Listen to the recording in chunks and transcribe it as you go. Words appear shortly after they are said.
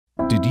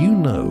Did you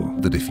know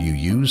that if you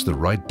use the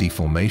right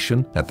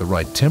deformation at the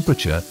right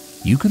temperature,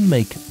 you can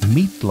make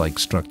meat-like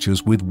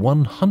structures with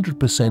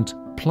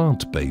 100%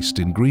 plant-based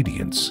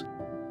ingredients?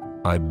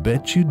 I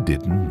bet you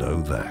didn't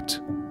know that.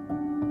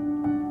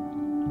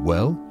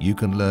 Well, you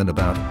can learn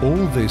about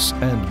all this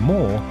and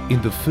more in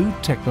the Food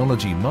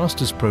Technology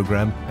Master's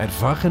Program at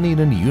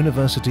Wageningen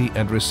University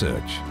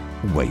Research.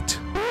 Wait.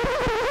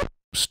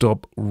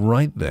 Stop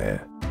right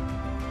there.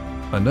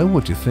 I know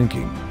what you're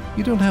thinking.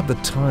 You don't have the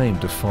time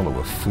to follow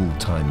a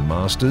full-time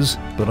master's,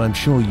 but I'm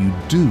sure you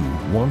do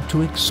want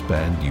to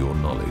expand your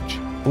knowledge.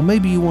 Or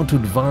maybe you want to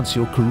advance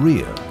your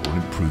career or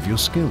improve your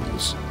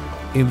skills.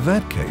 In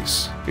that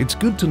case, it's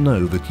good to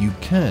know that you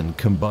can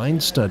combine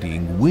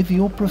studying with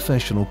your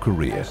professional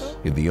career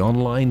in the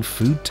online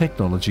Food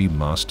Technology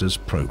Master's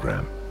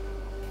Program.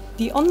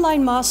 The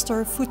online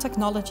Master Food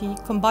Technology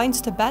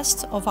combines the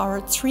best of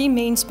our three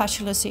main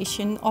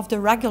specializations of the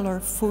regular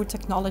Food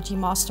Technology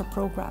Master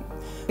Program,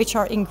 which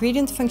are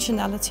ingredient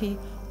functionality,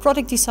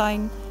 product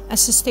design, and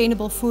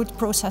sustainable food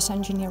process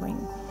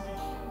engineering.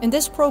 In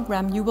this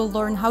program, you will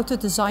learn how to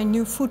design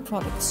new food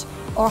products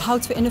or how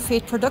to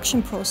innovate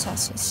production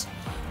processes,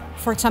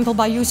 for example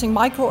by using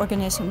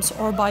microorganisms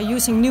or by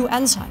using new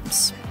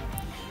enzymes.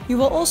 You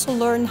will also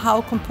learn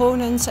how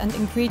components and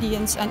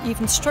ingredients and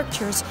even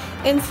structures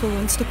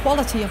influence the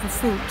quality of a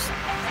food.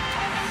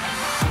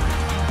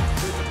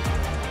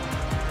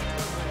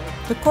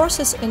 The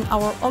courses in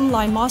our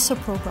online master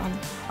program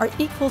are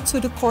equal to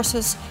the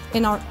courses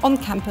in our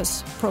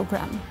on-campus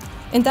program,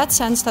 in that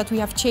sense that we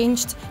have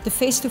changed the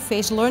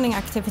face-to-face learning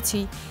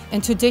activity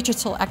into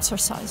digital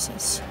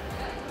exercises.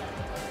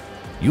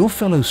 Your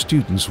fellow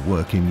students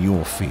work in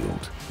your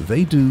field.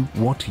 They do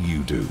what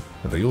you do,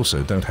 and they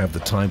also don't have the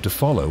time to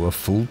follow a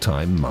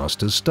full-time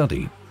master's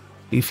study.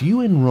 If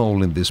you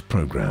enroll in this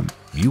program,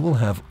 you will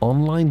have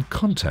online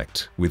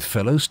contact with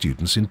fellow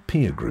students in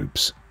peer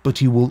groups,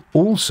 but you will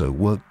also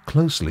work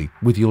closely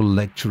with your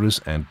lecturers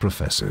and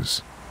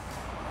professors.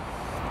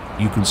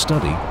 You can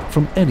study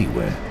from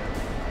anywhere,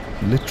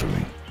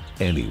 literally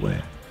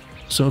anywhere.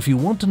 So if you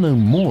want to know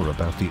more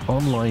about the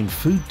online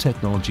Food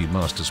Technology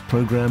Master's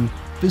Program,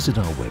 visit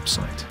our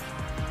website.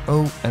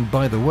 Oh, and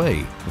by the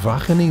way,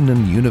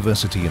 Wageningen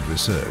University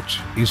Research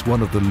is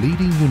one of the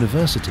leading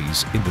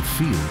universities in the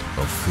field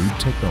of food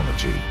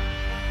technology.